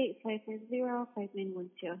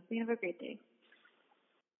 858-550-5912. You have a great day.